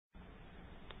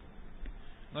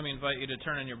Let me invite you to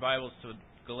turn in your Bibles to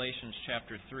Galatians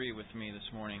chapter 3 with me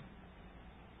this morning.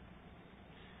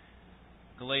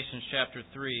 Galatians chapter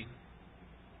 3.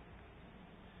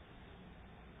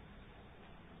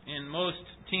 In most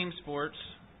team sports,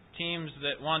 teams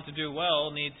that want to do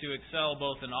well need to excel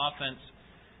both in offense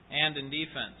and in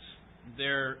defense.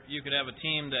 You could have a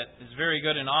team that is very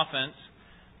good in offense,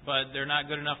 but they're not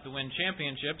good enough to win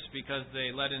championships because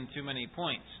they let in too many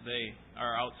points. They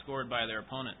are outscored by their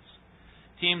opponents.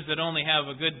 Teams that only have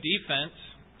a good defense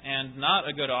and not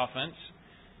a good offense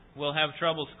will have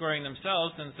trouble scoring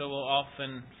themselves, and so will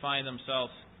often find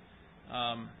themselves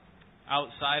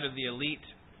outside of the elite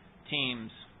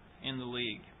teams in the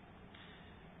league.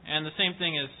 And a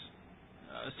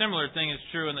similar thing is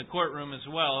true in the courtroom as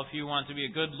well. If you want to be a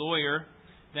good lawyer,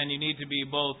 then you need to be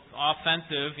both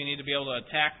offensive, you need to be able to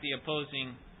attack the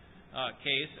opposing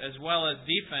case, as well as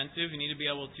defensive. You need to be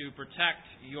able to protect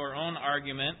your own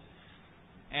argument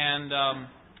and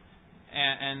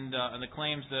the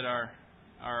claims that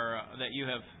that you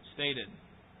have stated.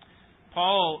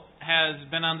 Paul has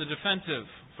been on the defensive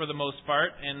for the most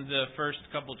part in the first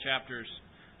couple chapters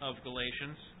of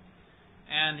Galatians,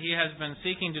 and he has been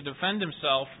seeking to defend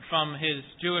himself from his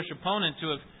Jewish opponents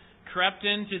who have crept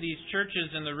into these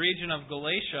churches in the region of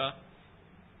Galatia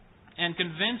and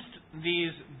convinced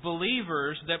these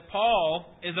believers that Paul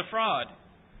is a fraud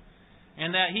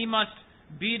and that he must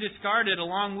be discarded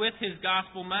along with his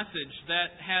gospel message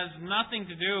that has nothing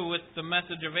to do with the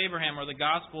message of Abraham or the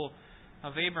gospel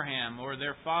of Abraham or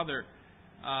their father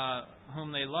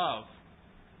whom they love.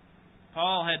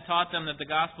 Paul had taught them that the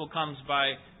gospel comes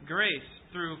by grace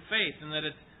through faith and that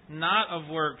it's not of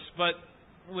works, but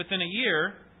within a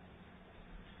year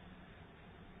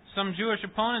some Jewish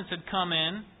opponents had come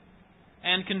in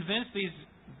and convinced these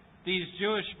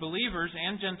Jewish believers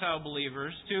and Gentile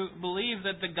believers to believe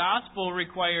that the gospel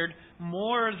required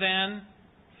more than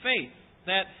faith.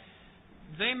 That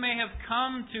they may have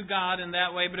come to God in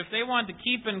that way, but if they want to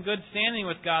keep in good standing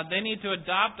with God, they need to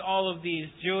adopt all of these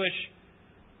Jewish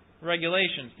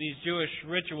regulations, these Jewish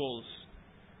rituals.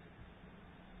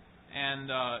 And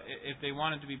if they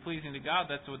wanted to be pleasing to God,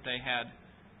 that's what they had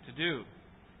to do.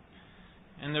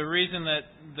 And the reason that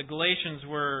the Galatians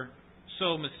were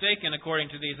so mistaken, according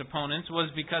to these opponents, was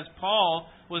because Paul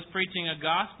was preaching a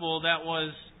gospel that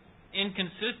was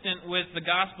inconsistent with the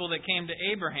gospel that came to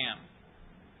Abraham.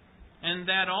 And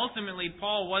that ultimately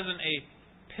Paul wasn't a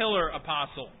pillar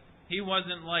apostle. He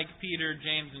wasn't like Peter,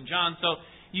 James, and John. So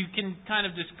you can kind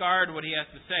of discard what he has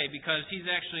to say because he's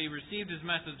actually received his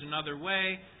message another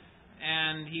way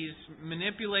and he's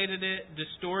manipulated it,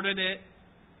 distorted it,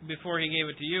 before he gave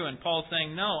it to you. And Paul's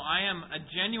saying, no, I am a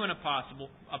genuine apostle.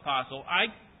 I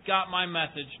got my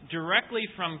message directly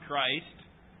from Christ.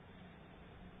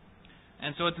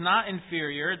 And so it's not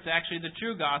inferior. It's actually the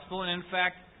true gospel. And in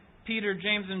fact, Peter,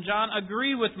 James, and John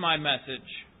agree with my message.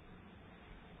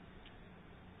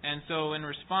 And so in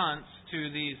response to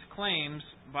these claims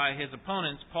by his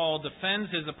opponents, Paul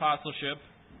defends his apostleship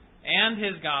and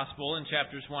his gospel in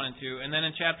chapters 1 and 2. And then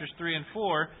in chapters 3 and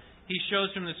 4, he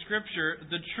shows from the Scripture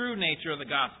the true nature of the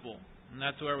gospel. And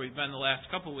that's where we've been the last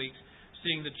couple of weeks,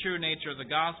 seeing the true nature of the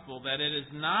gospel, that it is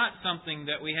not something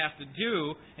that we have to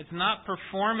do. It's not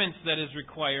performance that is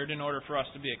required in order for us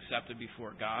to be accepted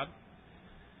before God,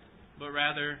 but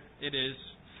rather it is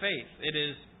faith. It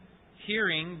is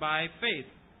hearing by faith,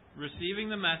 receiving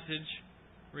the message,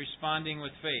 responding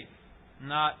with faith,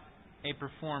 not a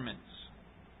performance.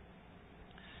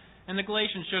 And the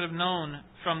Galatians should have known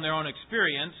from their own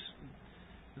experience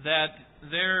that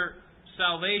their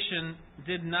salvation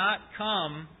did not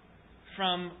come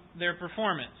from their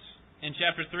performance. In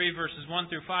chapter 3, verses 1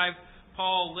 through 5,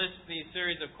 Paul lists these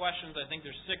series of questions. I think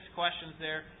there's 6 questions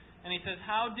there. And he says,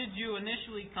 how did you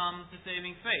initially come to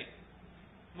saving faith?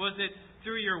 Was it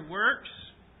through your works,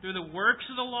 through the works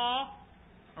of the law?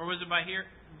 Or was it by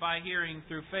hearing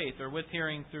through faith, or with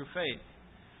hearing through faith?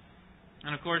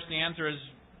 And of course the answer is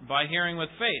by hearing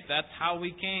with faith. That's how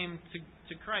we came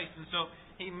to Christ. And so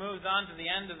he moves on to the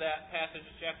end of that passage,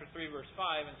 chapter 3, verse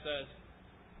 5, and says,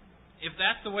 if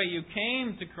that's the way you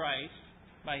came to Christ,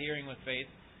 by hearing with faith,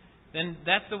 then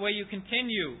that's the way you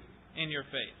continue in your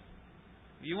faith.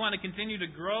 If you want to continue to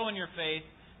grow in your faith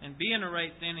and be in a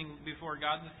right standing before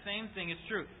God, the same thing is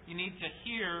true. You need to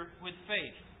hear with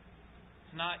faith.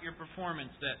 It's not your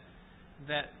performance that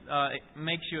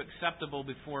makes you acceptable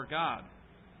before God.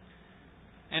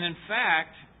 And in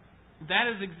fact, that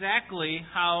is exactly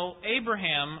how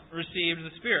Abraham received the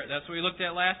Spirit. That's what we looked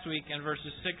at last week in verses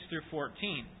 6 through 14.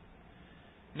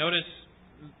 Notice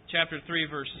chapter 3,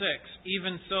 verse 6.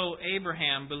 Even so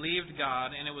Abraham believed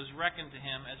God, and it was reckoned to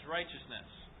him as righteousness.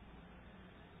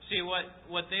 See,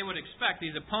 what they would expect,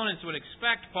 these opponents would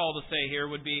expect Paul to say here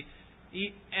would be,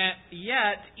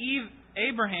 yet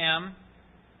Abraham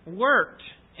worked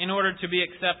in order to be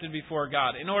accepted before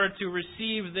God, in order to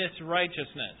receive this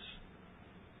righteousness.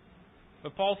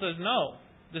 But Paul says no.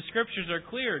 The Scriptures are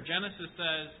clear. Genesis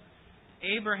says,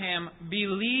 Abraham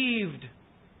believed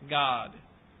God,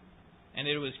 and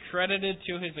it was credited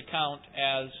to his account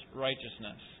as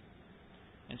righteousness.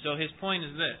 And so his point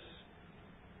is this.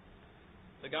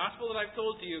 The gospel that I've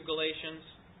told to you, Galatians,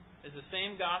 is the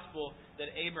same gospel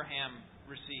that Abraham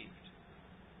received.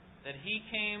 That he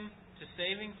came to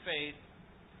saving faith.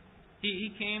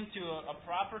 He came to a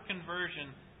proper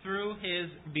conversion through his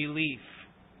belief,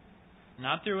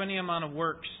 not through any amount of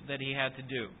works that he had to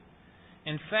do.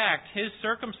 In fact, his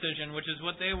circumcision, which is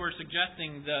what they were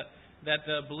suggesting that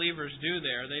the believers do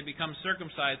there, they become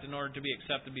circumcised in order to be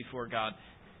accepted before God.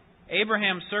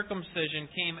 Abraham's circumcision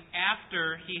came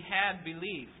after he had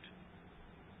believed.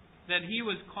 That he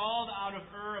was called out of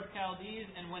Ur of Chaldees,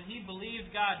 and when he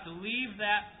believed God to leave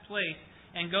that place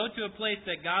and go to a place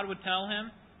that God would tell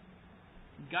him,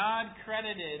 God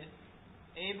credited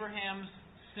Abraham's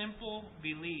simple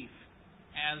belief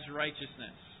as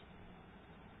righteousness.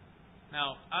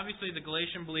 Now, obviously the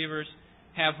Galatian believers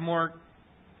have more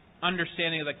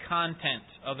understanding of the content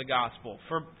of the gospel.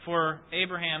 For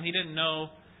Abraham, he didn't know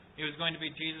it was going to be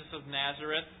Jesus of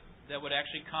Nazareth that would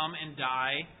actually come and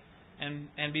die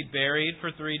and be buried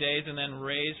for 3 days and then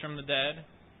raised from the dead.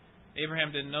 Abraham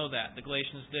didn't know that. The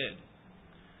Galatians did.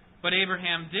 But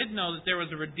Abraham did know that there was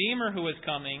a Redeemer who was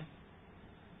coming,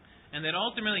 and that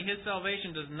ultimately his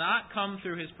salvation does not come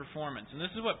through his performance. And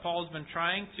this is what Paul's been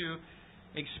trying to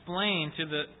explain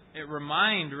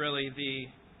remind really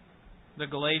the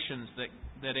Galatians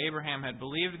that Abraham had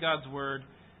believed God's word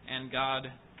and God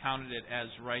counted it as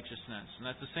righteousness. And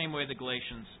that's the same way the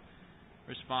Galatians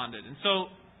responded. And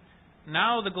so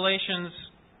now the Galatians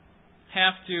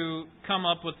have to come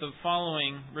up with the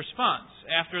following response.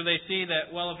 After they see that,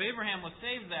 well, if Abraham was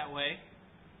saved that way,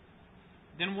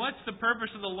 then what's the purpose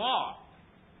of the law?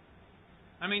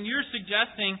 I mean, you're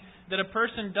suggesting that a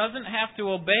person doesn't have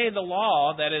to obey the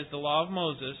law, that is, the law of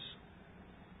Moses.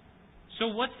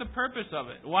 So what's the purpose of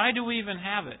it? Why do we even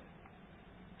have it?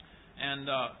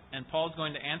 And Paul's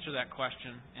going to answer that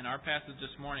question in our passage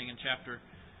this morning in chapter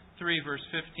 3, verse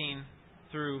 15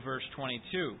 through verse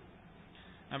 22.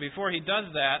 Now, before he does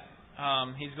that,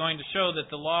 he's going to show that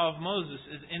the law of Moses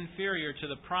is inferior to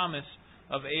the promise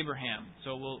of Abraham.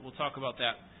 So we'll talk about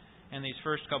that in these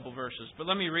first couple verses. But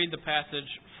let me read the passage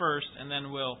first, and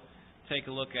then we'll take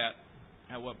a look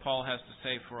at what Paul has to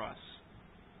say for us.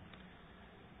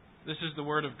 This is the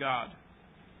Word of God.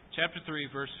 Chapter 3,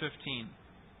 verse 15.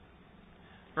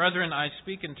 Brethren, I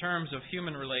speak in terms of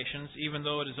human relations, even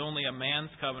though it is only a man's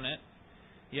covenant.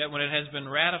 Yet when it has been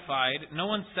ratified, no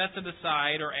one sets it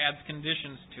aside or adds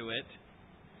conditions to it.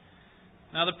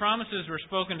 Now the promises were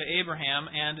spoken to Abraham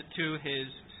and to his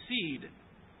seed.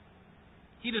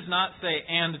 He does not say,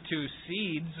 and to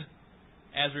seeds,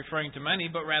 as referring to many,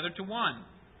 but rather to one,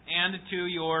 and to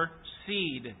your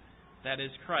seed, that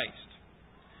is Christ.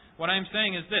 What I am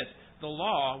saying is this: the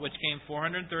law, which came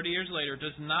 430 years later,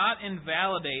 does not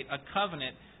invalidate a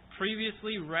covenant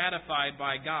previously ratified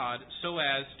by God so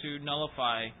as to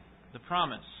nullify the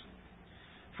promise.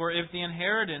 For if the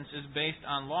inheritance is based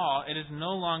on law, it is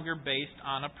no longer based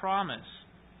on a promise.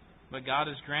 But God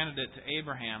has granted it to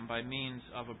Abraham by means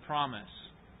of a promise.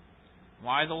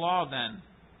 Why the law then?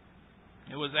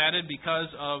 It was added because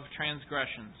of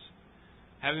transgressions,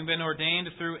 having been ordained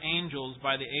through angels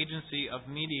by the agency of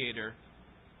mediator,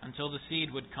 until the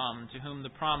seed would come to whom the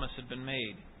promise had been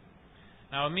made.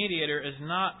 Now a mediator is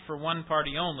not for one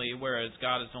party only, whereas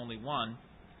God is only one.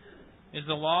 Is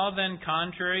the law then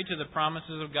contrary to the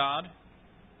promises of God?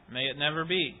 May it never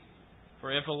be.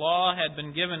 For if a law had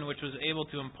been given which was able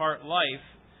to impart life,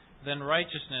 then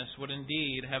righteousness would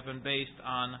indeed have been based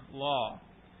on law.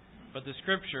 But the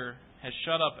Scripture has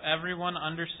shut up everyone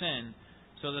under sin,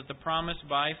 so that the promise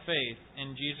by faith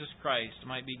in Jesus Christ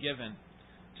might be given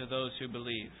to those who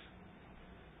believe.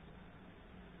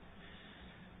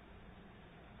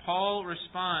 Paul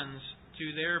responds to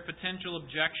their potential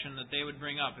objection that they would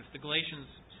bring up. If the Galatians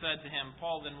said to him,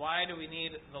 Paul, then why do we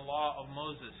need the law of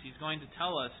Moses? He's going to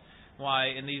tell us why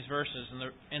in these verses.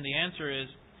 And the answer is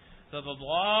that the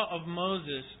law of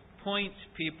Moses points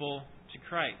people to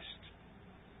Christ.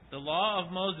 The law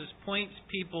of Moses points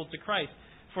people to Christ.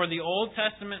 For the Old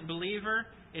Testament believer,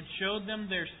 it showed them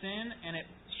their sin and it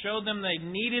showed them they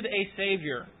needed a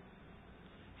Savior.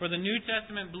 For the New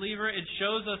Testament believer, it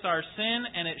shows us our sin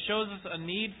and it shows us a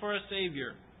need for a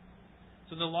Savior.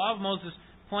 So the law of Moses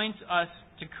points us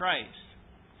to Christ.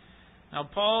 Now,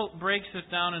 Paul breaks this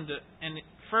down into, and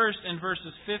first in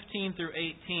verses 15 through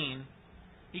 18,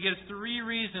 he gives three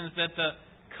reasons that the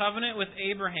covenant with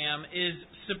Abraham is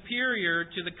superior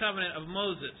to the covenant of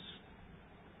Moses.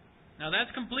 Now,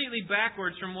 that's completely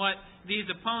backwards from what these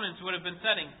opponents would have been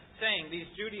saying, these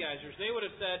Judaizers. They would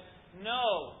have said,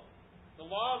 no, the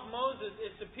law of Moses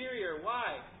is superior.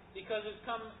 Why? Because it's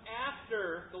come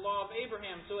after the law of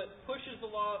Abraham, so it pushes the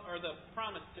law, or the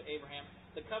promise to Abraham,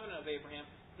 the covenant of Abraham,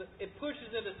 it pushes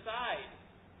it aside.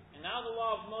 And now the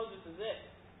law of Moses is it.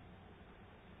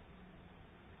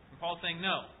 And Paul's saying,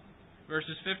 no.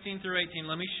 Verses 15 through 18,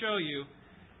 let me show you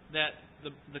that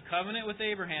the covenant with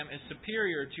Abraham is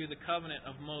superior to the covenant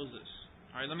of Moses.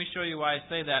 All right, let me show you why I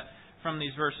say that from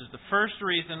these verses. The first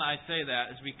reason I say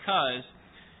that is because,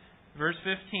 verse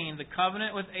 15, the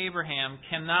covenant with Abraham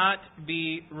cannot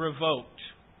be revoked.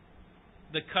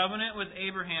 The covenant with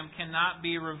Abraham cannot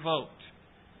be revoked.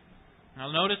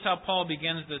 Now notice how Paul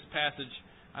begins this passage.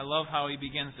 I love how he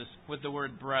begins this with the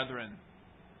word brethren.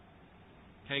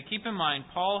 Okay, keep in mind,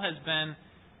 Paul has been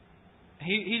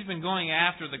he's been going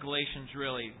after the Galatians,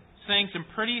 really, saying some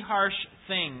pretty harsh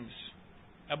things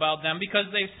about them because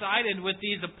they've sided with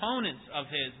these opponents of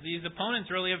his, these opponents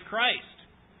really of Christ.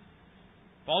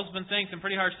 Paul's been saying some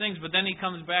pretty harsh things, but then he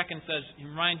comes back and says, he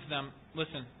reminds them,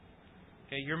 listen,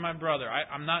 okay, you're my brother.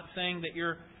 I'm not saying that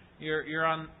you're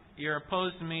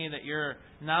opposed to me, that you're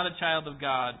not a child of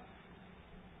God,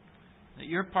 that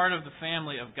you're part of the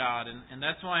family of God, and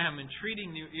that's why I'm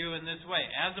entreating you in this way,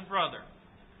 as a brother.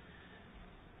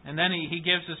 And then he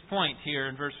gives his point here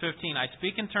in verse 15. I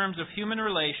speak in terms of human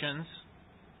relations.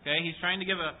 Okay, he's trying to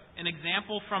give an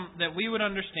example from that we would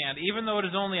understand, even though it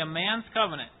is only a man's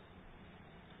covenant.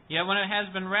 Yet when it has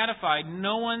been ratified,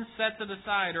 no one sets it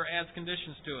aside or adds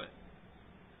conditions to it.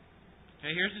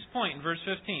 Okay, here's his point in verse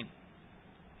 15.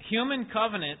 Human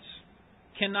covenants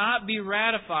cannot be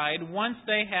ratified once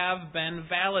they have been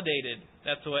validated.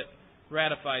 That's what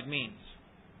ratified means.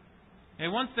 Okay,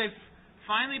 once they've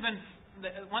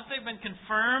been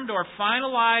confirmed or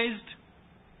finalized,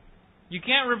 you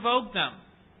can't revoke them.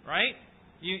 Right?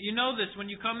 You know this when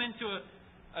you come into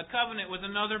a covenant with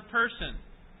another person.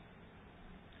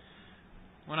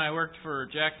 When I worked for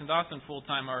Jackson Dawson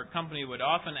full-time, our company would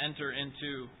often enter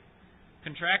into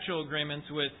contractual agreements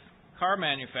with car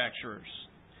manufacturers.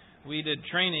 We did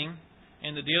training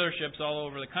in the dealerships all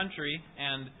over the country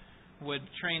and would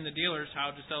train the dealers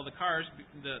how to sell the cars,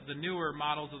 the newer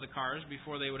models of the cars,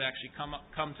 before they would actually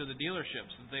come to the dealerships,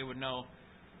 so that they would know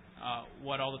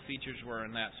what all the features were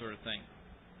and that sort of thing.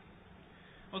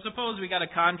 Well, suppose we got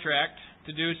a contract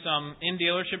to do some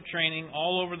in-dealership training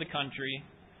all over the country,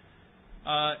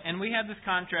 and we had this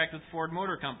contract with Ford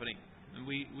Motor Company. And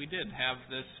we did have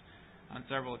this on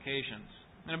several occasions.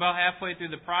 And about halfway through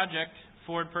the project,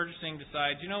 Ford Purchasing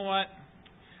decides, you know what?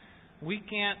 We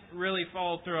can't really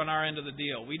follow through on our end of the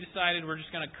deal. We decided we're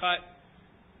just going to cut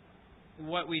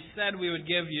what we said we would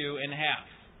give you in half.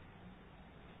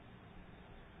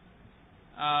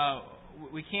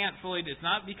 We can't fully. It's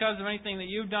not because of anything that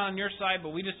you've done on your side,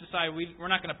 but we just decided we're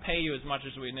not going to pay you as much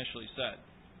as we initially said.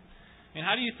 And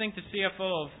how do you think the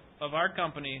CFO of our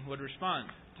company would respond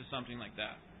to something like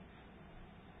that?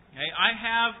 Okay, I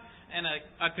have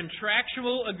a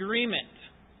contractual agreement.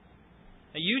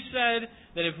 Now, you said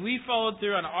that if we followed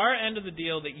through on our end of the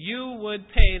deal, that you would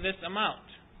pay this amount.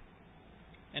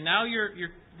 And now you're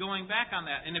going back on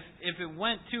that. And if it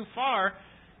went too far,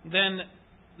 then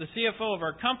the CFO of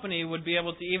our company would be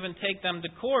able to even take them to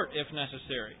court if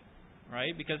necessary,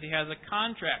 right? Because he has a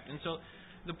contract. And so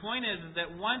the point is that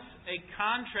once a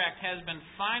contract has been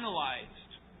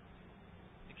finalized,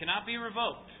 it cannot be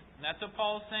revoked. And that's what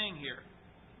Paul's saying here.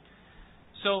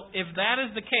 So if that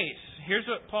is the case, here's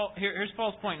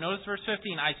Paul's point. Notice verse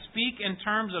 15. I speak in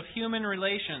terms of human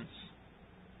relations.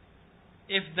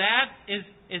 If that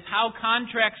is how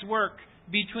contracts work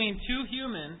between two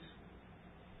humans,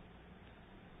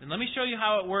 then let me show you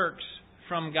how it works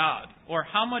from God. Or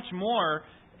how much more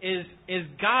is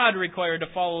God required to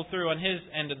follow through on His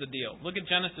end of the deal. Look at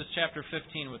Genesis chapter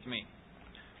 15 with me.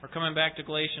 We're coming back to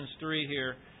Galatians 3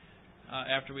 here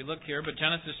after we look here. But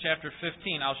Genesis chapter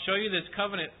 15. I'll show you this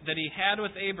covenant that he had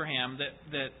with Abraham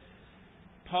that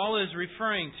Paul is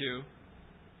referring to.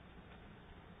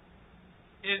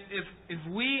 If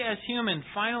we as humans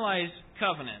finalize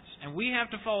covenants and we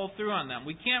have to follow through on them,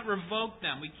 we can't revoke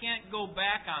them, we can't go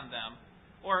back on them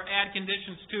or add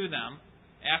conditions to them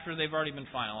after they've already been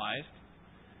finalized.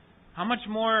 How much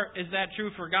more is that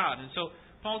true for God? And so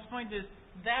Paul's point is,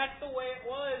 that's the way it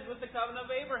was with the covenant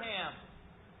of Abraham.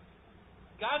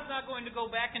 God's not going to go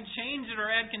back and change it or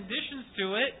add conditions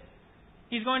to it.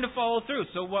 He's going to follow through.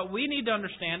 So what we need to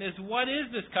understand is, what is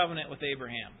this covenant with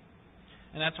Abraham?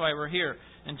 And that's why we're here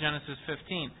in Genesis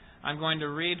 15. I'm going to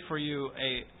read for you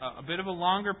a bit of a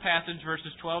longer passage,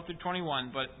 verses 12 through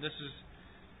 21, but this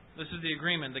is the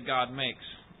agreement that God makes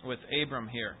with Abram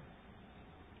here.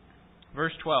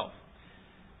 Verse 12.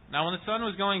 Now when the sun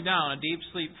was going down, a deep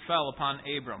sleep fell upon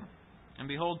Abram. And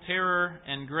behold, terror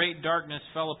and great darkness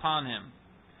fell upon him.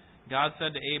 God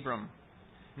said to Abram,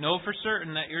 Know for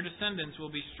certain that your descendants will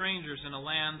be strangers in a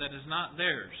land that is not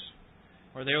theirs,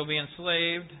 where they will be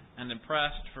enslaved and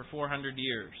oppressed for 400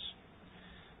 years.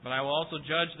 But I will also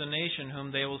judge the nation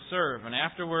whom they will serve, and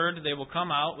afterward they will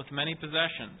come out with many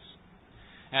possessions.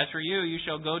 As for you, you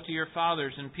shall go to your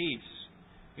fathers in peace.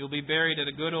 You will be buried at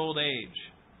a good old age.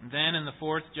 Then in the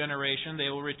 4th generation they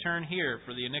will return here,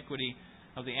 for the iniquity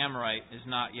of the Amorite is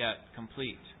not yet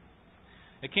complete.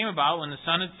 It came about when the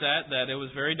sun had set that it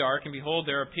was very dark, and behold,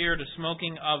 there appeared a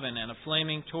smoking oven and a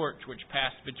flaming torch which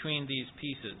passed between these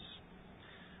pieces.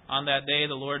 On that day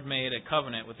the Lord made a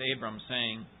covenant with Abram,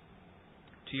 saying,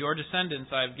 To your descendants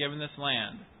I have given this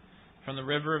land, from the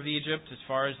river of Egypt as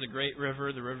far as the great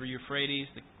river, the river Euphrates,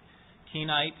 the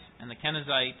Kenite, and the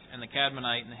Kenizzite, and the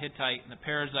Cadmonite, and the Hittite, and the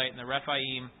Perizzite, and the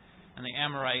Rephaim, and the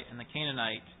Amorite, and the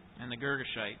Canaanite, and the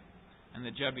Girgashite, and the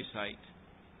Jebusite.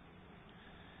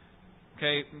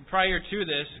 Okay, prior to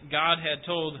this, God had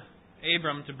told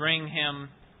Abram to bring him,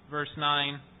 verse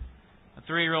 9, a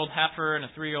 3-year-old heifer and a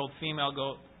 3-year-old female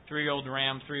goat, 3-year-old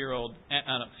ram,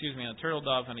 a turtle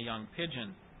dove, and a young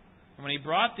pigeon. And when he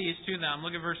brought these to them,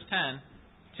 look at verse 10,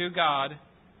 to God,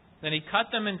 then he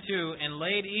cut them in two and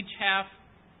laid each half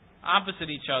opposite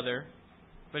each other,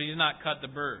 but he did not cut the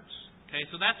birds. Okay,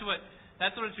 so that's what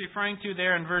it's referring to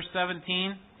there in verse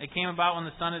 17. It came about when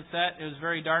the sun had set. It was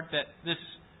very dark that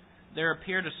there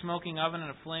appeared a smoking oven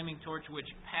and a flaming torch which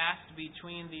passed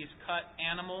between these cut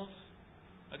animals.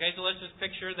 Okay, so let's just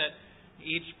picture that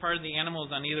each part of the animal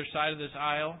is on either side of this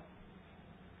aisle.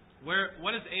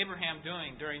 What is Abraham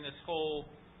doing during this whole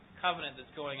covenant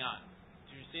that's going on?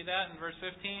 Did you see that in verse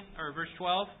 15 or verse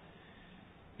 12?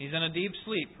 He's in a deep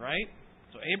sleep, right?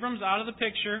 So Abram's out of the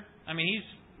picture. I mean,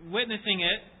 he's witnessing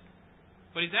it,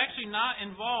 but he's actually not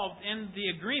involved in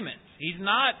the agreement. He's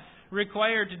not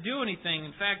required to do anything.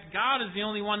 In fact, God is the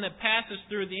only one that passes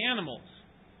through the animals.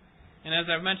 And as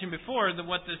I've mentioned before,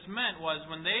 what this meant was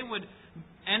when they would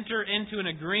enter into an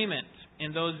agreement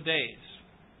in those days,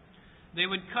 they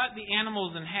would cut the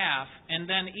animals in half, and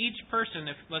then each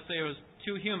person, if let's say it was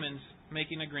 2 humans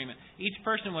making an agreement, each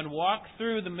person would walk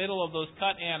through the middle of those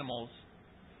cut animals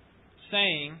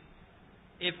saying,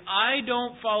 if I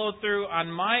don't follow through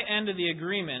on my end of the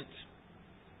agreement,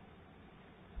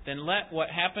 then let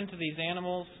what happened to these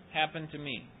animals happen to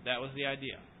me. That was the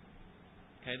idea.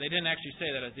 Okay, they didn't actually say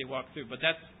that as they walked through, but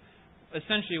that's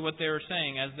essentially what they were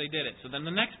saying as they did it. So then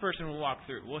the next person will walk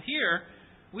through. Well, here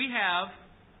we have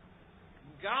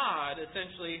God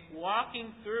essentially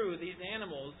walking through these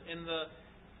animals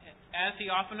as He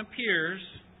often appears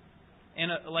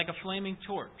like a flaming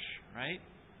torch, right?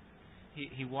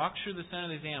 He walks through the center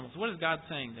of these animals. What is God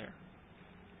saying there?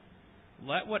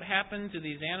 Let what happened to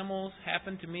these animals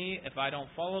happen to me if I don't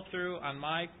follow through on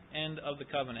my end of the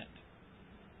covenant.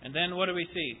 And then what do we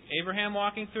see? Abraham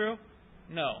walking through?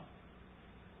 No.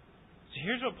 So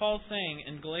here's what Paul's saying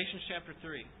in Galatians chapter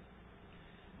 3.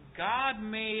 God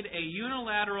made a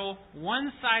unilateral,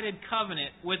 one-sided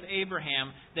covenant with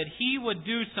Abraham that He would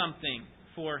do something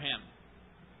for him.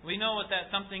 We know what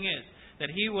that something is. That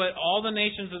all the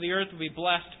nations of the earth would be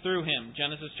blessed through him.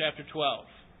 Genesis chapter 12.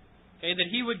 Okay, that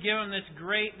He would give him this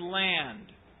great land.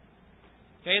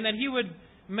 Okay, and that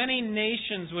many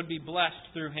nations would be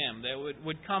blessed through him, that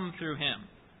would come through him.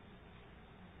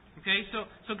 Okay, so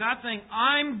God's saying,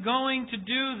 I'm going to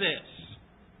do this.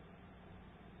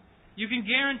 You can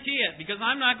guarantee it, because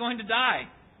I'm not going to die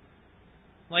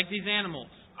like these animals.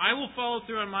 I will follow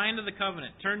through on my end of the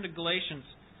covenant. Turn to Galatians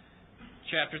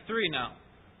chapter 3 now.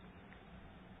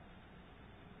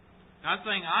 God's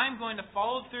saying, I'm going to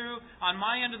follow through on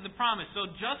my end of the promise. So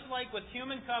just like with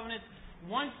human covenants,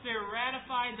 once they're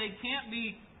ratified, they can't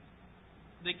be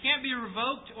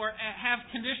revoked or have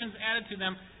conditions added to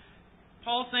them.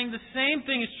 Paul's saying the same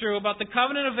thing is true about the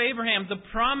covenant of Abraham, the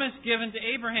promise given to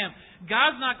Abraham.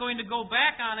 God's not going to go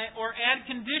back on it or add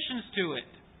conditions to it.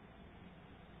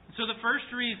 So the first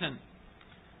reason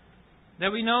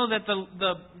that we know that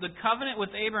the covenant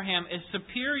with Abraham is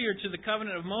superior to the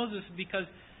covenant of Moses, because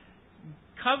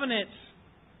covenants,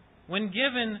 when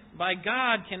given by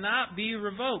God, cannot be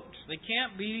revoked. They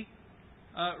can't be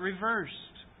reversed.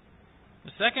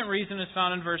 The second reason is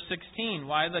found in verse 16,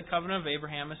 why the covenant of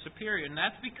Abraham is superior. And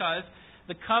that's because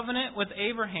the covenant with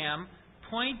Abraham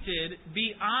pointed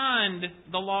beyond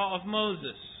the law of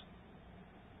Moses.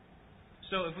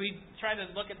 So if we try to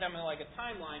look at them in like a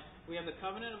timeline, we have the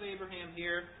covenant of Abraham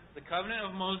here, the covenant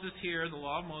of Moses here, the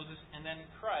law of Moses, and then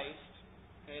Christ.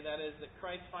 Okay, that is that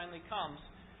Christ finally comes.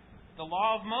 The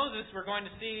law of Moses, we're going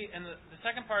to see, and the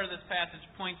second part of this passage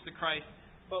points to Christ.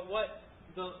 But what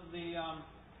the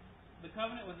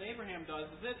covenant with Abraham does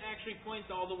is it actually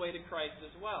points all the way to Christ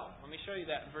as well. Let me show you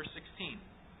that in verse 16.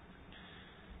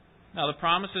 Now the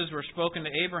promises were spoken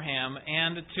to Abraham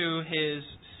and to his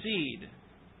seed.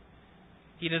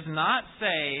 He does not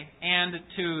say, and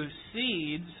to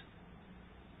seeds,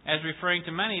 as referring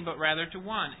to many, but rather to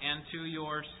one, and to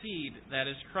your seed, that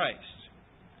is Christ.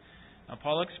 Now,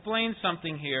 Paul explains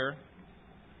something here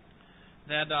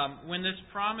that when this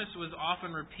promise was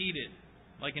often repeated,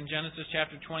 like in Genesis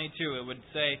chapter 22, it would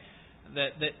say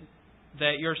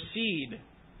that your seed,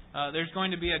 there's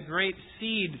going to be a great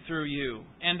seed through you.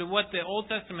 And what the Old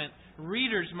Testament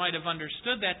readers might have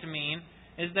understood that to mean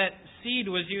is that seed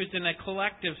was used in a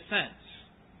collective sense.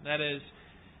 That is,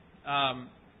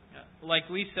 like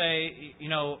we say,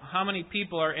 how many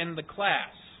people are in the class?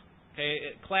 Okay,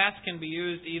 class can be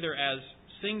used either as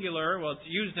singular, well, it's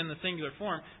used in the singular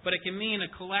form, but it can mean a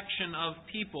collection of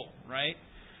people, right?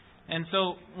 And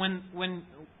so when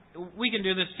we can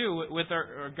do this too with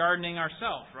our gardening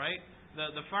ourselves, right?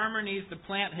 The farmer needs to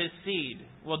plant his seed.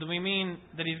 Well, do we mean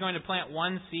that he's going to plant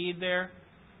one seed there?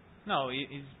 No, it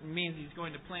means he's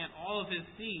going to plant all of his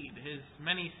seed, his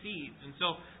many seeds. And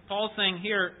so Paul's saying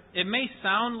here, it may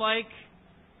sound like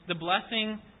the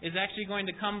blessing is actually going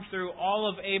to come through all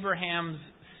of Abraham's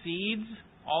seeds,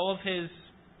 all of his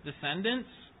descendants,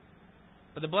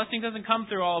 but the blessing doesn't come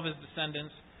through all of his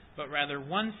descendants, but rather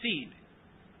one seed.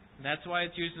 That's why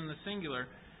it's used in the singular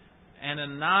and a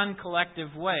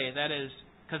non-collective way. That is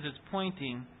because it's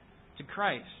pointing to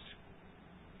Christ.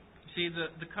 See,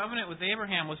 the covenant with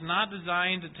Abraham was not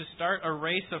designed to start a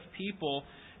race of people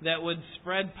that would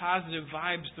spread positive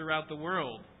vibes throughout the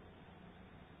world.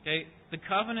 Okay, the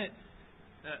covenant,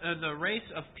 the race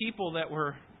of people that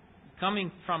were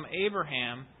coming from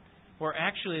Abraham were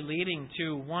actually leading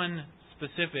to one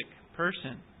specific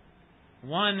person,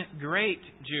 one great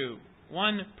Jew,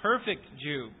 one perfect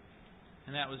Jew,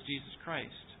 and that was Jesus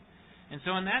Christ. And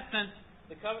so in that sense,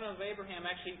 the covenant of Abraham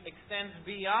actually extends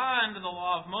beyond the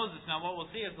law of Moses. Now what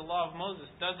we'll see is the law of Moses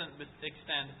doesn't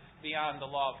extend beyond the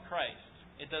law of Christ.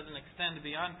 It doesn't extend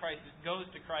beyond Christ. It goes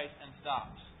to Christ and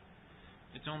stops.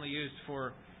 It's only used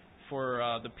for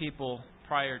the people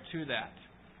prior to that.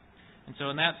 And so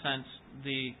in that sense,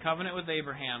 the covenant with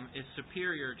Abraham is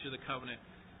superior to the covenant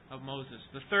of Moses.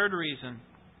 The third reason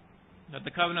that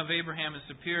the covenant of Abraham is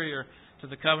superior to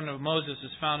the covenant of Moses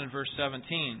is found in verse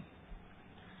 17.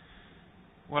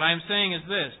 What I'm saying is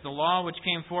this: the law which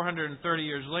came 430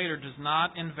 years later does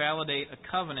not invalidate a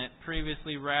covenant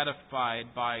previously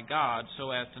ratified by God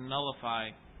so as to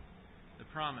nullify the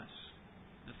promise.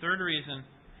 The third reason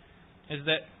is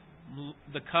that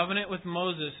the covenant with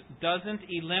Moses doesn't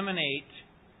eliminate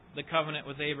the covenant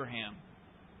with Abraham.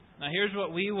 Now here's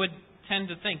what we would tend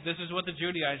to think. This is what the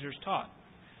Judaizers taught.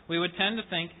 We would tend to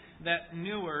think that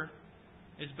newer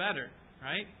is better,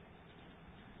 right?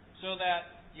 So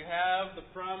that you have the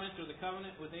promise or the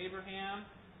covenant with Abraham.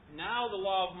 Now the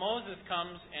law of Moses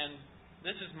comes and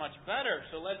this is much better.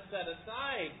 So let's set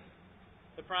aside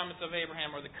the promise of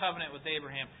Abraham or the covenant with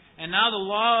Abraham. And now the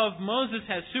law of Moses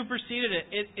has superseded it.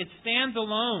 It stands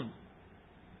alone.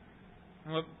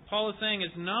 And what Paul is saying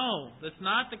is no, that's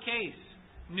not the case.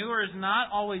 Newer is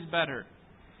not always better.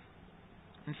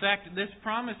 In fact, this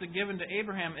promise given to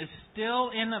Abraham is still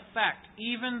in effect,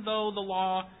 even though the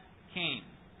law came.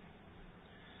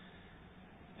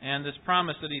 And this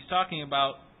promise that he's talking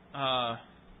about,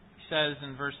 he says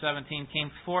in verse 17, came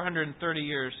 430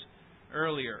 years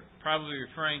earlier, probably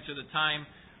referring to the time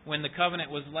when the covenant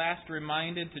was last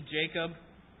reminded to Jacob,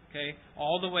 okay,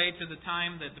 all the way to the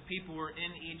time that the people were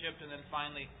in Egypt and then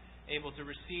finally able to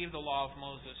receive the law of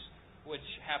Moses, which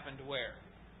happened where?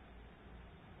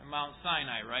 On Mount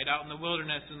Sinai, right? Out in the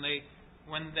wilderness. And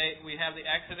we have the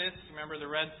Exodus, remember the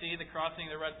Red Sea, the crossing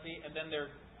of the Red Sea, and then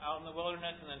they're out in the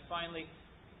wilderness, and then finally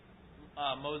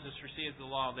Moses receives the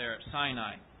law there at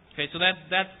Sinai. Okay, so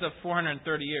that's the 430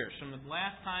 years. From the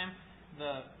last time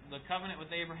the covenant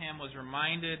with Abraham was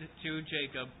reminded to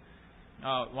Jacob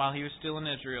while he was still in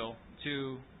Israel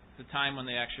to the time when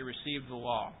they actually received the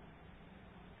law.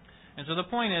 And so the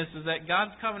point is that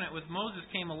God's covenant with Moses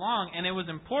came along, and it was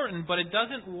important, but it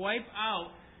doesn't wipe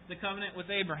out the covenant with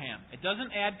Abraham. It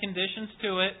doesn't add conditions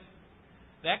to it.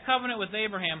 That covenant with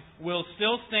Abraham will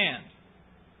still stand.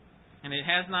 And it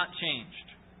has not changed.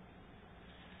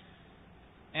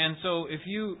 And so if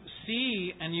you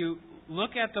see and you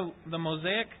look at the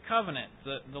Mosaic covenant,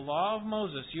 the law of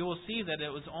Moses, you will see that it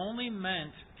was only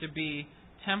meant to be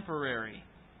temporary.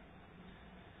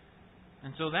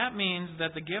 And so that means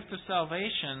that the gift of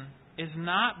salvation is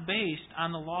not based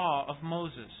on the law of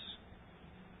Moses.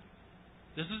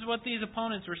 This is what these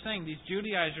opponents were saying. These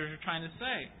Judaizers are trying to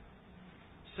say.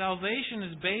 Salvation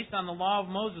is based on the law of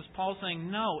Moses. Paul's saying,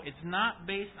 no, it's not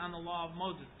based on the law of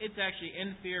Moses. It's actually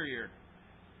inferior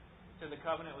to the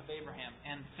covenant with Abraham.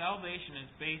 And salvation is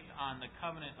based on the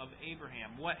covenant of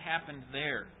Abraham. What happened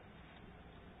there?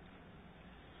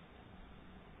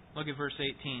 Look at verse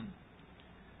 18.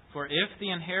 For if the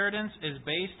inheritance is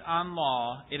based on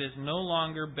law, it is no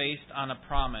longer based on a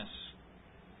promise.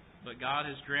 But God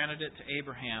has granted it to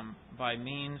Abraham by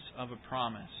means of a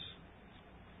promise.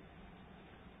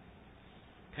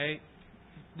 Okay?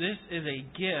 This is a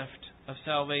gift of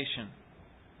salvation.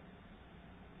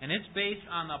 And it's based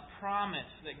on a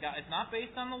promise that God... It's not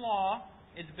based on the law.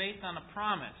 It's based on a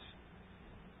promise.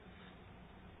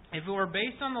 If it were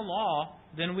based on the law,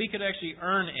 then we could actually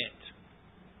earn it.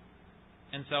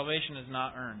 And salvation is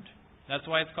not earned. That's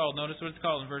why it's called, notice what it's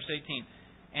called in verse 18,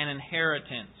 an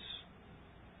inheritance.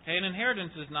 Okay, an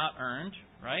inheritance is not earned,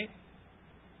 right?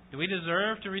 Do we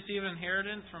deserve to receive an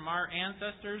inheritance from our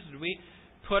ancestors? Do we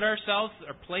put ourselves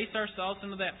or place ourselves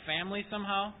into that family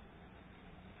somehow?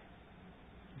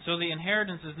 So the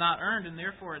inheritance is not earned, and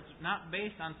therefore it's not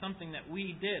based on something that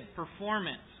we did.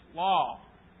 Performance, law.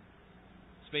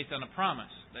 It's based on a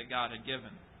promise that God had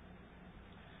given.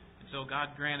 And so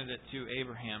God granted it to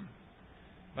Abraham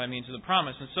by means of the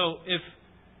promise. And so if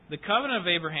the covenant of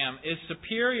Abraham is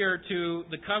superior to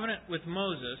the covenant with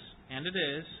Moses, and it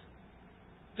is,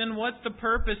 then what's the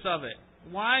purpose of it?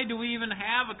 Why do we even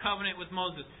have a covenant with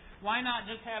Moses? Why not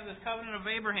just have this covenant of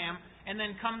Abraham and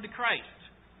then come to Christ?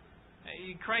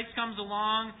 Christ comes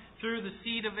along through the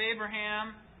seed of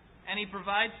Abraham and He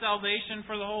provides salvation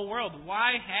for the whole world.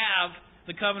 Why have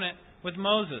the covenant with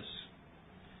Moses?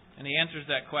 And He answers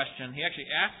that question. He actually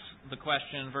asks the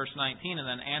question in verse 19 and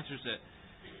then answers it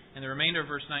in the remainder of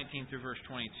verse 19 through verse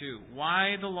 22.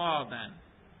 Why the law then?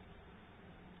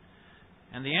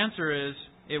 And the answer is,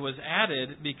 it was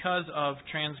added because of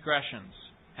transgressions,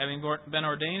 having been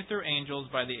ordained through angels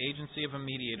by the agency of a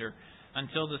mediator,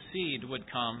 until the seed would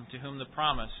come to whom the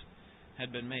promise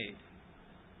had been made.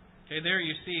 Okay, there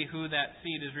you see who that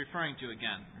seed is referring to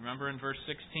again. Remember in verse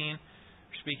 16,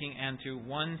 speaking, and to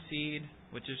one seed,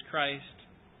 which is Christ.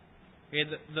 Okay,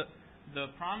 the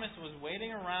promise was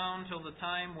waiting around till the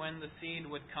time when the seed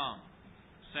would come,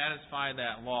 satisfy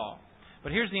that law.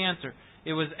 But here's the answer.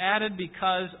 It was added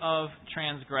because of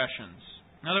transgressions.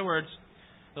 In other words,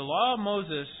 the law of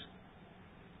Moses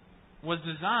was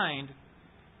designed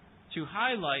to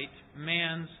highlight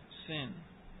man's sin.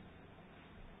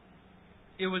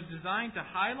 It was designed to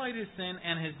highlight his sin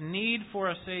and his need for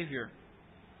a Savior.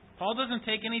 Paul doesn't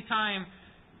take any time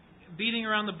beating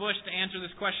around the bush to answer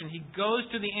this question. He goes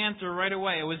to the answer right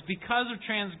away. It was because of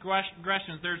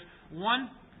transgressions. There's one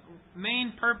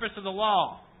main purpose of the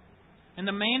law. And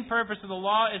the main purpose of the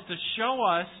law is to show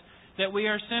us that we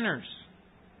are sinners.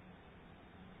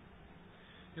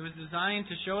 It was designed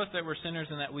to show us that we're sinners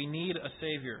and that we need a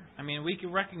Savior. I mean, we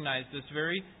can recognize this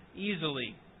very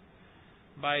easily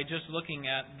by just looking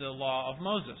at the law of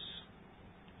Moses.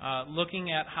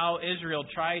 Looking at how Israel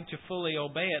tried to fully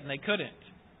obey it and they couldn't.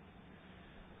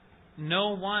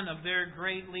 No one of their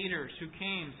great leaders who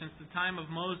came since the time of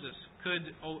Moses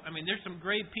could... there's some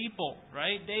great people,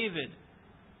 right? David,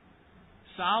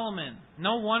 Solomon.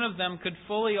 No one of them could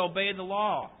fully obey the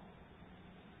law.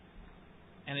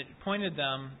 And it pointed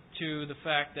them to the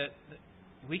fact that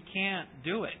we can't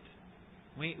do it.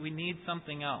 We need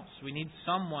something else. We need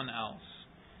someone else.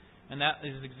 And that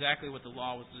is exactly what the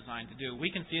law was designed to do.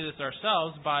 We can see this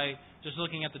ourselves by just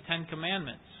looking at the Ten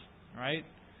Commandments, right?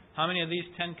 How many of these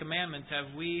Ten Commandments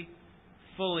have we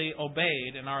fully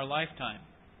obeyed in our lifetime?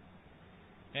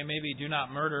 Okay, maybe do not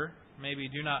murder. Maybe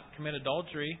do not commit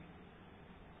adultery.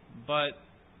 But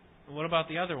what about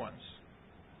the other ones?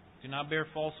 Do not bear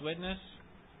false witness.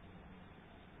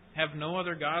 Have no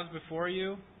other gods before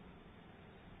you.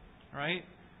 Right?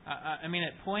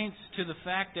 It points to the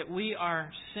fact that we are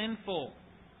sinful.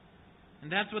 And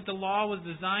that's what the law was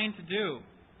designed to do.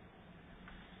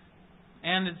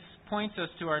 And it points us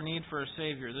to our need for a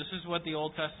Savior. This is what the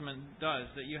Old Testament does.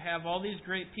 That you have all these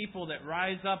great people that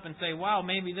rise up and say, wow,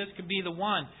 maybe this could be the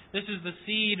one. This is the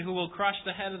seed who will crush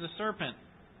the head of the serpent.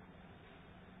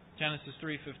 Genesis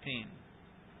 3:15.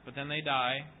 But then they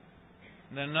die.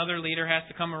 And then another leader has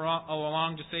to come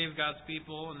along to save God's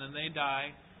people, and then they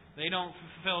die. They don't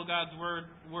fulfill God's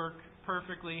work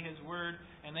perfectly. His word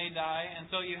and they die. And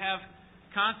so you have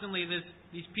constantly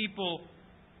these people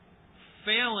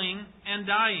failing and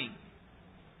dying.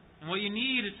 And what you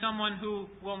need is someone who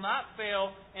will not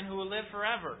fail and who will live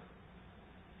forever.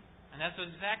 And that's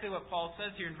exactly what Paul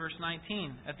says here in verse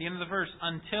 19. At the end of the verse,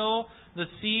 until the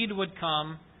seed would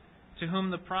come to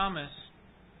whom the promise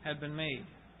had been made.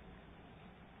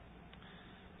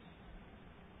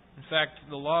 In fact,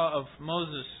 the law of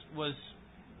Moses was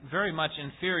very much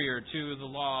inferior to the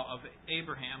law of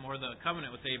Abraham, or the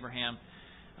covenant with Abraham.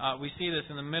 We see this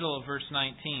in the middle of verse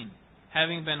 19.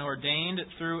 Having been ordained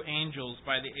through angels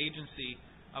by the agency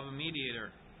of a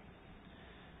mediator.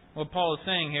 What Paul is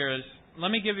saying here is,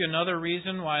 let me give you another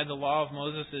reason why the law of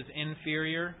Moses is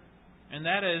inferior, and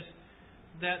that is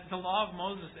that the law of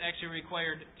Moses actually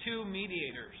required two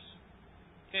mediators.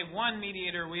 Okay, one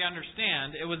mediator we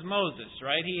understand, it was Moses,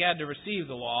 right? He had to receive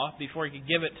the law before he could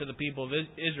give it to the people of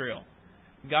Israel.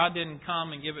 God didn't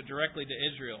come and give it directly to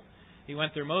Israel. He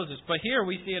went through Moses. But here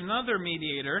we see another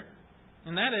mediator,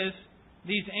 and that is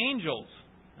these angels,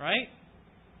 right?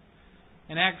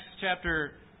 In Acts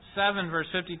chapter 7, verse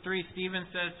 53, Stephen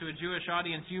says to a Jewish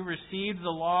audience, you received the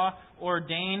law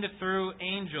ordained through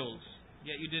angels,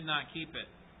 yet you did not keep it.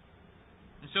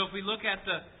 And so if we look at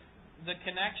the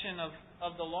connection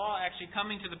of the law actually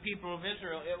coming to the people of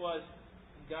Israel, it was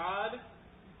God,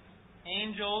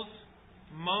 angels,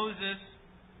 Moses,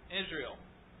 Israel.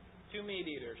 Two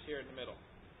mediators here in the middle.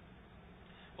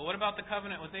 But what about the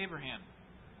covenant with Abraham?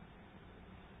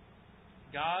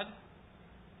 God,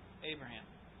 Abraham.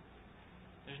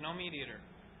 There's no mediator.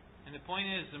 And the point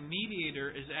is, the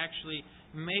mediator is actually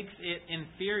makes it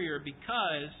inferior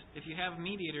because, if you have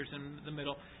mediators in the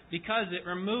middle, because it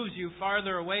removes you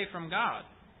farther away from God.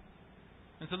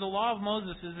 And so the law of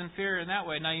Moses is inferior in that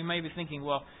way. Now you may be thinking,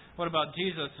 well, what about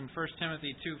Jesus in 1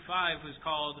 Timothy 2:5, who's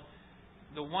called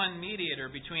the one mediator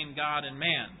between God and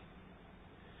man?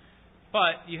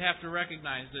 But you have to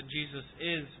recognize that Jesus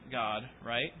is God,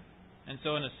 right? And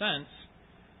so in a sense,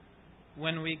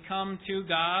 when we come to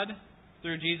God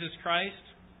through Jesus Christ,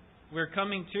 we're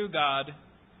coming to God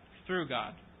through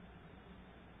God.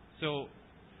 So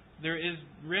there is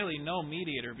really no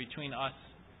mediator between us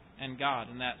and God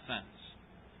in that sense.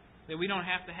 That we don't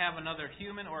have to have another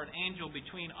human or an angel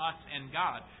between us and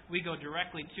God. We go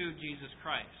directly to Jesus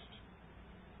Christ.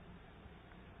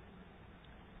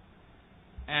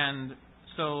 And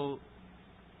so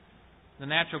the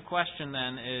natural question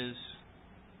then is,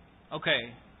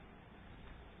 okay,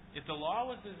 if the law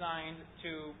was designed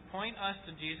to point us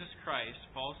to Jesus Christ,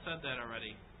 Paul said that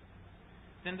already,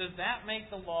 then does that make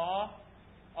the law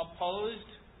opposed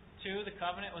to the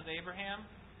covenant with Abraham?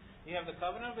 You have the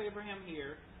covenant of Abraham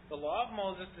here, the law of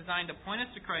Moses designed to point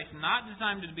us to Christ, not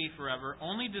designed to be forever,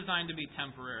 only designed to be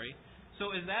temporary.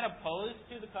 So is that opposed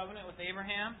to the covenant with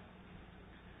Abraham?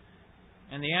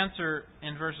 And the answer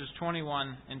in verses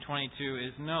 21 and 22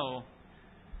 is no.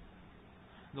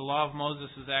 The law of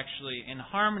Moses is actually in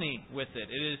harmony with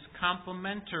it. It is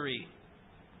complementary.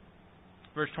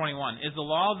 Verse 21. Is the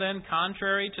law then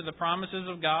contrary to the promises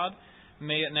of God?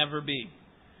 May it never be.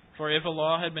 For if a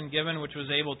law had been given which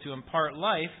was able to impart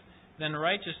life, then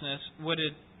righteousness would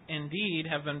it indeed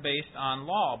have been based on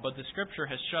law. But the Scripture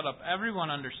has shut up everyone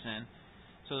under sin,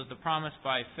 so that the promise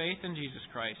by faith in Jesus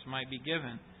Christ might be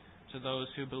given to those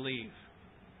who believe.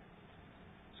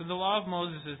 So the law of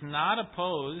Moses is not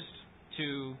opposed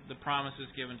to the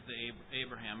promises given to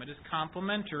Abraham. It is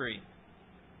complementary.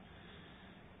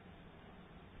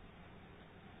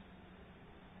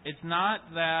 It's not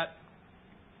that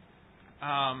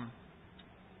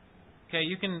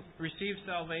you can receive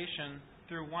salvation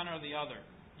through one or the other.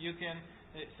 You can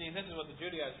see, this is what the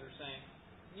Judaizers are saying.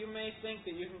 You may think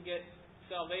that you can get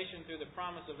salvation through the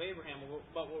promise of Abraham,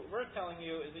 but what we're telling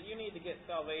you is that you need to get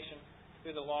salvation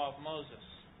through the law of Moses.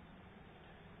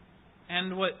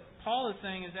 And what Paul is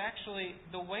saying is actually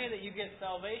the way that you get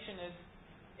salvation is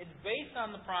it's based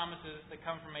on the promises that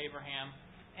come from Abraham,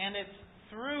 and it's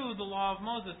through the law of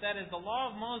Moses. That is, the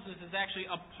law of Moses is actually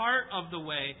a part of the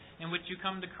way in which you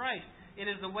come to Christ.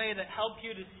 It is the way that helps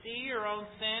you to see your own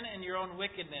sin and your own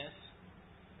wickedness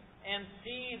and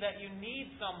see that you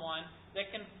need someone that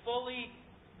can fully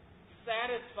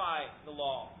satisfy the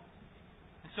law.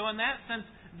 And so in that sense,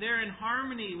 they're in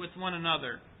harmony with one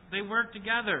another. They work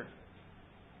together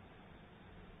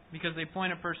because they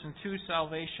point a person to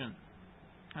salvation.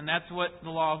 And that's what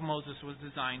the law of Moses was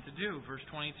designed to do. Verse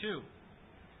 22.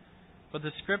 But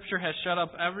the Scripture has shut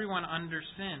up everyone under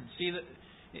sin. See,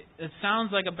 it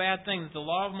sounds like a bad thing. The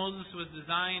law of Moses was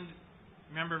designed,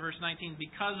 remember verse 19,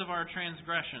 because of our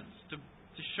transgressions, to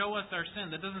show us our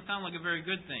sin. That doesn't sound like a very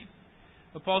good thing.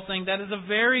 But Paul's saying that is a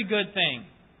very good thing.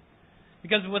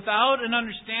 Because without an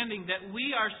understanding that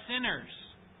we are sinners,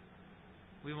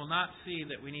 we will not see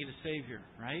that we need a Savior,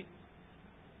 right?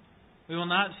 We will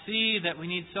not see that we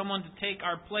need someone to take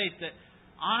our place, that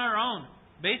on our own,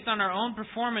 based on our own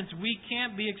performance, we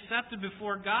can't be accepted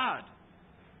before God.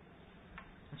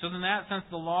 And so in that sense,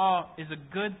 the law is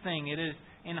a good thing. It is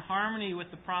in harmony with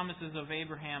the promises of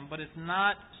Abraham, but it's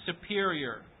not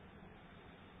superior.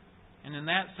 And in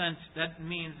that sense, that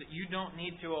means that you don't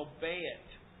need to obey it.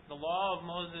 The law of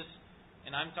Moses,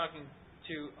 and I'm talking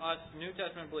to us New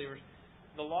Testament believers,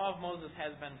 the law of Moses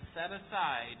has been set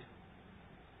aside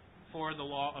for the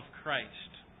law of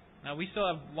Christ. Now, we still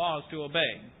have laws to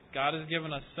obey. God has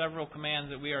given us several commands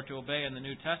that we are to obey in the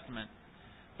New Testament.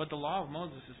 But the law of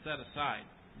Moses is set aside.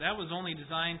 That was only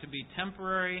designed to be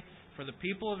temporary for the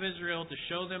people of Israel to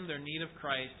show them their need of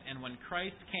Christ. And when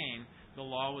Christ came, the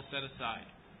law was set aside.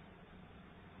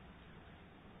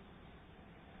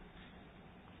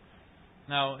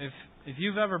 Now, if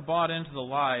you've ever bought into the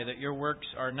lie that your works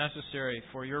are necessary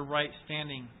for your right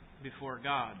standing before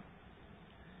God,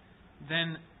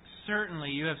 then certainly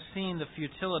you have seen the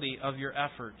futility of your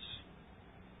efforts.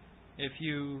 If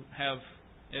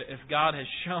God has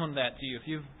shown that to you, if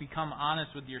you've become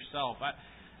honest with yourself.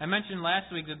 I mentioned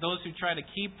last week that those who try to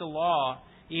keep the law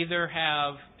either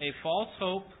have a false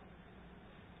hope,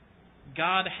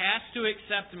 God has to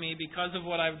accept me because of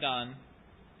what I've done.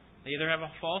 They either have a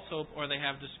false hope or they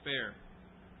have despair.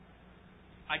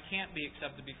 I can't be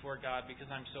accepted before God because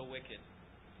I'm so wicked.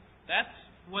 That's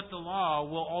what the law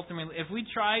will ultimately... If we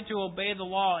try to obey the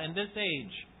law in this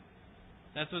age,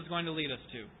 that's what it's going to lead us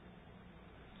to.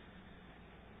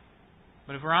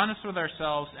 But if we're honest with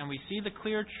ourselves and we see the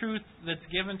clear truth that's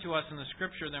given to us in the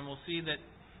Scripture, then we'll see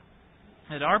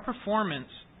that our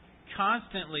performance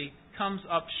constantly comes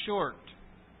up short.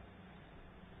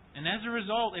 And as a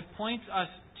result, it points us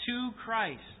to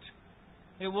Christ.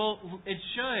 It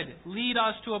should lead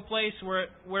us to a place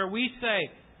where we say,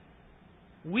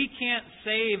 we can't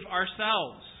save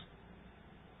ourselves.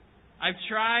 I've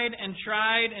tried and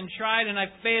tried and tried and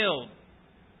I've failed.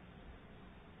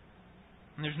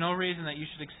 And there's no reason that you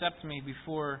should accept me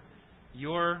before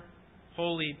your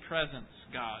holy presence,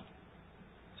 God.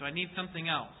 So I need something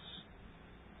else.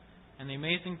 And the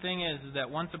amazing thing is that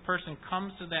once a person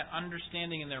comes to that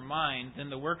understanding in their mind,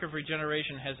 then the work of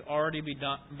regeneration has already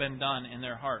been done in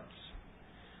their hearts.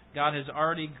 God has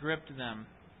already gripped them.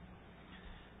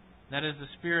 That is, the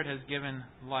Spirit has given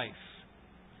life.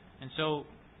 And so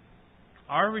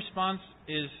our response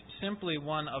is simply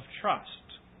one of trust.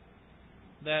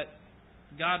 That,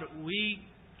 God, we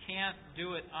can't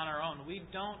do it on our own. We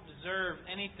don't deserve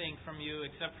anything from you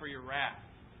except for your wrath.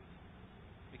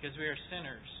 Because we are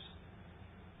sinners.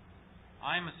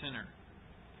 I'm a sinner.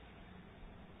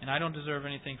 And I don't deserve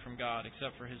anything from God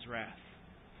except for His wrath.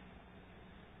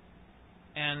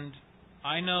 And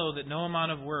I know that no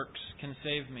amount of works can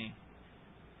save me.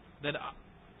 That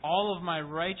all of my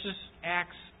righteous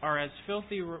acts are as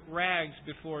filthy rags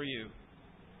before you.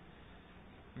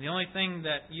 And the only thing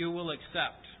that you will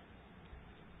accept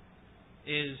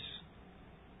is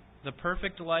the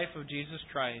perfect life of Jesus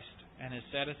Christ and His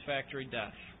satisfactory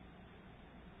death.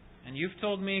 And you've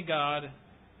told me, God,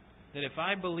 that if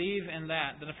I believe in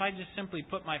that if I just simply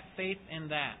put my faith in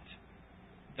that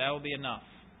will be enough.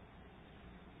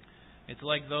 It's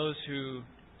like those who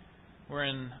were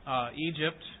in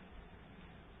Egypt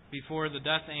before the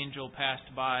death angel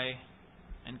passed by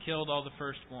and killed all the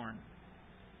firstborn.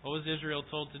 What was Israel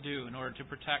told to do in order to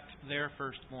protect their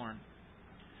firstborn?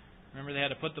 Remember, they had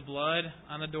to put the blood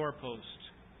on the doorpost.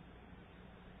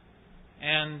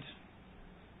 And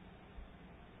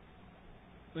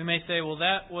we may say, well,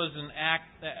 that was an act,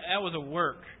 that was a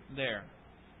work there.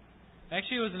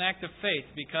 Actually, it was an act of faith,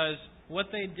 because what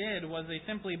they did was they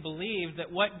simply believed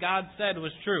that what God said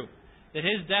was true, that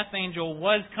His death angel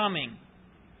was coming.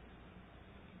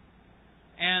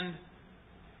 And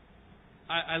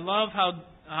I love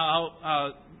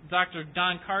how Dr.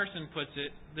 Don Carson puts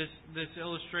it, this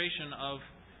illustration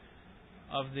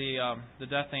of the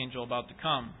death angel about to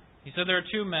come. He said there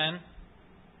are two men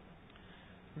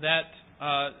that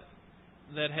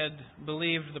had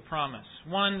believed the promise.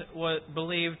 One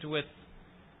believed with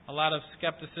a lot of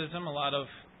skepticism, a lot of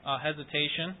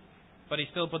hesitation, but he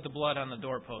still put the blood on the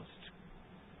doorpost.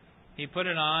 He put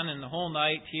it on, and the whole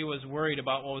night he was worried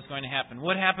about what was going to happen.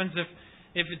 What happens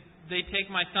if they take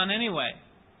my son anyway?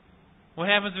 What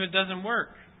happens if it doesn't work?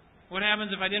 What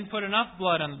happens if I didn't put enough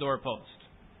blood on the doorpost?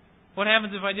 What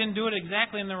happens if I didn't do it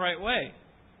exactly in the right way?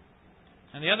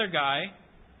 And the other guy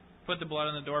put the blood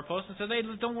on the doorpost and said, hey,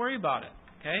 don't worry about it.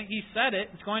 Okay? He said it.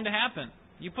 It's going to happen.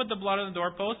 You put the blood on the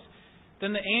doorpost.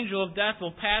 then the angel of death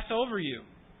will pass over you.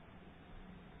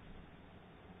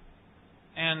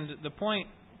 And the point,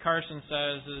 Carson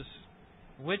says, is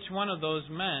which one of those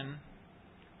men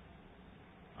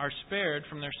are spared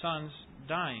from their sons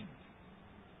dying?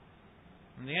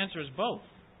 And the answer is both,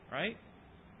 right?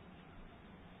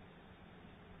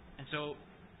 And so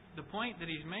the point that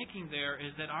he's making there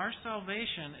is that our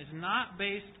salvation is not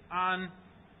based on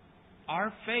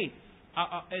our faith.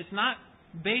 It's not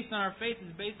based on our faith,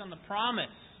 it's based on the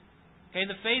promise. Okay,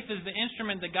 the faith is the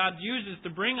instrument that God uses to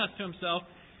bring us to Himself.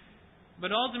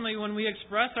 But ultimately, when we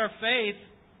express our faith,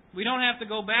 we don't have to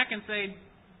go back and say,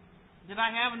 did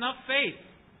I have enough faith?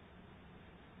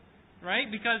 Right?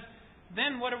 Because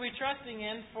then what are we trusting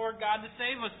in for God to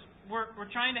save us? We're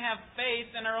trying to have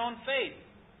faith in our own faith.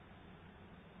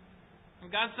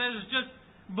 And God says, just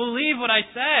believe what I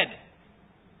said.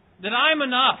 That I'm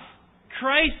enough.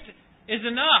 Christ is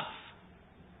enough.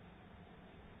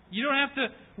 You don't have to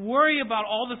worry about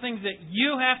all the things that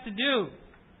you have to do.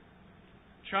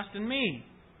 Trust in me.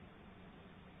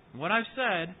 What I've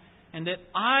said, and that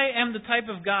I am the type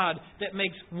of God that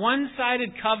makes one-sided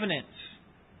covenants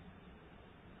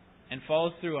and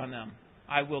follows through on them.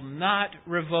 I will not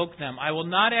revoke them. I will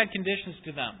not add conditions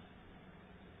to them.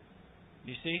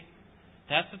 You see?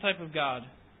 That's the type of God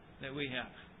that we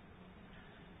have.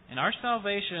 And our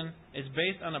salvation is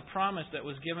based on a promise that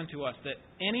was given to us that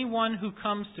anyone who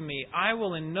comes to me, I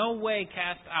will in no way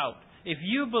cast out. If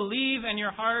you believe in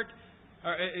your heart,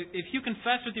 or if you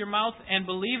confess with your mouth and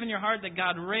believe in your heart that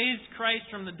God raised Christ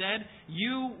from the dead,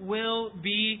 you will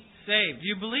be saved. Do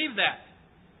you believe that?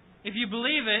 If you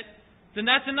believe it, then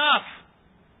that's enough.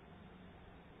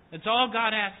 That's all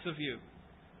God asks of you.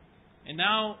 And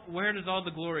now, where does all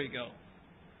the glory go?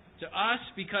 To us,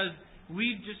 because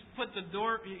we just put the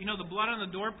blood on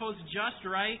the doorpost just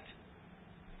right.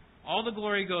 All the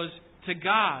glory goes to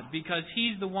God, because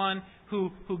He's the one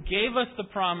who gave us the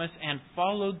promise and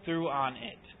followed through on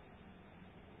it.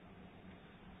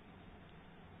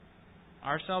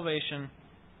 Our salvation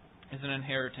is an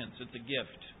inheritance. It's a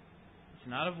gift. It's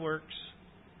not of works,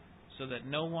 so that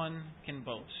no one can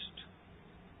boast.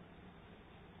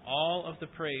 All of the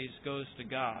praise goes to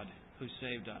God who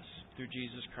saved us through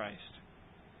Jesus Christ.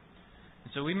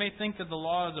 And so we may think that the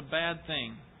law is a bad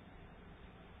thing.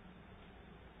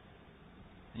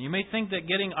 And you may think that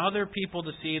getting other people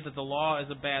to see that the law is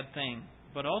a bad thing.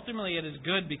 But ultimately it is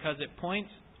good, because it points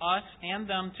us and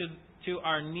them to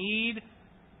our need,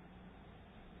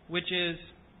 which is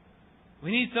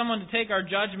we need someone to take our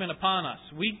judgment upon us.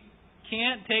 We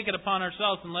can't take it upon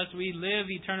ourselves unless we live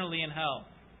eternally in hell.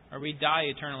 Or we die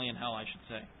eternally in hell, I should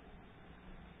say.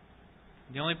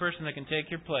 The only person that can take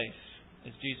your place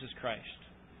is Jesus Christ.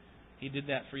 He did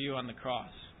that for you on the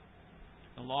cross.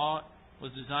 The law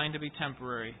was designed to be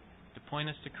temporary, to point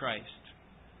us to Christ.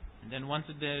 And then once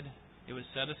it did, it was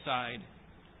set aside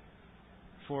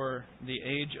for the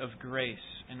age of grace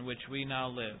in which we now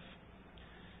live.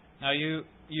 Now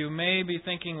you may be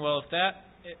thinking, well,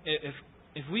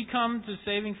 if we come to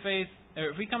saving faith, or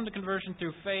if we come to conversion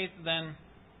through faith, then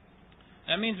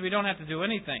that means we don't have to do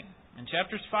anything. And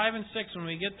chapters 5 and 6, when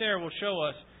we get there, will show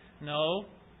us, no.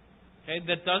 Okay,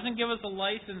 that doesn't give us a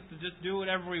license to just do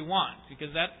whatever we want, because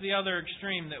that's the other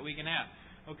extreme that we can have.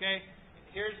 Okay,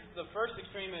 here's the first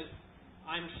extreme is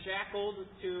I'm shackled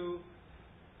to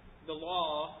the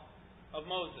law of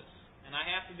Moses, and I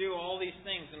have to do all these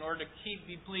things in order to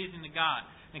be pleasing to God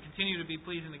and continue to be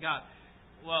pleasing to God.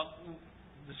 Well,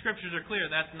 the Scriptures are clear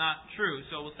that's not true,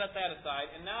 so we'll set that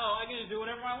aside, and now I can just do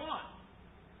whatever I want.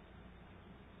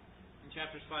 And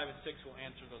chapters 5 and 6 will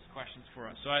answer those questions for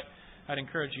us. So I'd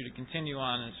encourage you to continue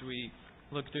on as we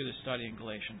look through the study in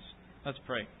Galatians. Let's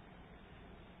pray.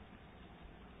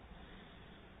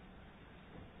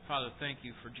 Father, thank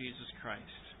you for Jesus Christ.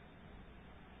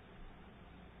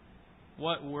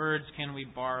 What words can we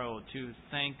borrow to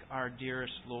thank our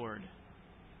dearest Lord,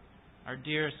 our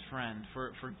dearest friend,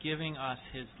 for giving us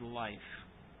His life?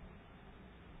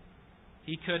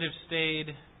 He could have stayed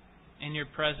in your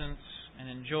presence and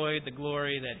enjoyed the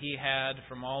glory that He had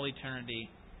from all eternity.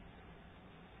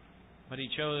 But He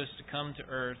chose to come to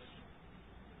earth,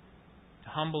 to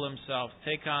humble Himself,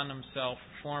 take on Himself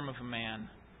the form of a man,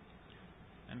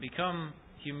 and become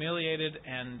humiliated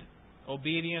and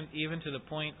obedient even to the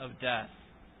point of death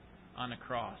on a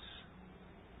cross.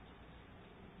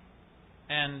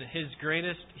 And His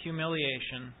greatest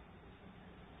humiliation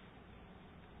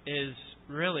is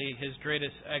really His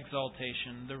greatest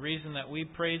exaltation. The reason that we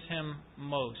praise Him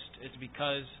most is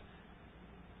because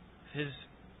His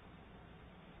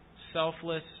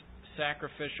selfless,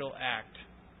 sacrificial act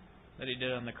that He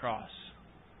did on the cross.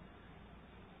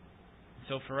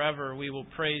 so forever we will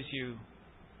praise you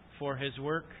for His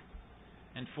work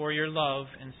and for your love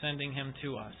in sending Him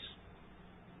to us.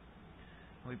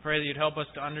 We pray that You'd help us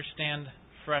to understand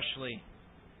freshly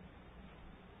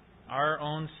our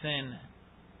own sin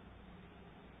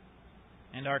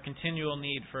and our continual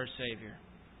need for a Savior.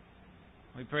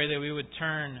 We pray that we would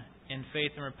turn in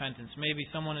faith and repentance. Maybe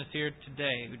someone is here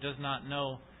today who does not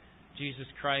know Jesus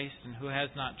Christ and who has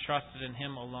not trusted in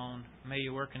Him alone. May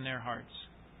You work in their hearts.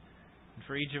 And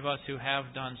for each of us who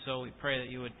have done so, we pray that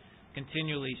You would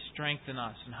continually strengthen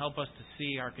us and help us to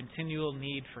see our continual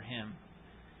need for Him.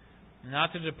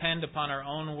 Not to depend upon our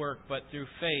own work, but through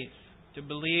faith, to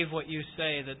believe what You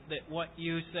say, that what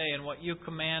You say and what You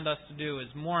command us to do is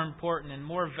more important and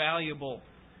more valuable,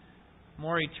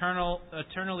 more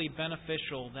eternally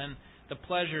beneficial than the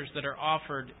pleasures that are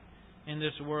offered in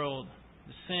this world,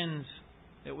 the sins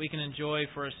that we can enjoy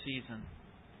for a season.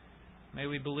 May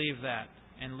we believe that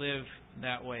and live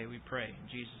that way, we pray. In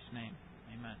Jesus' name,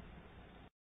 amen.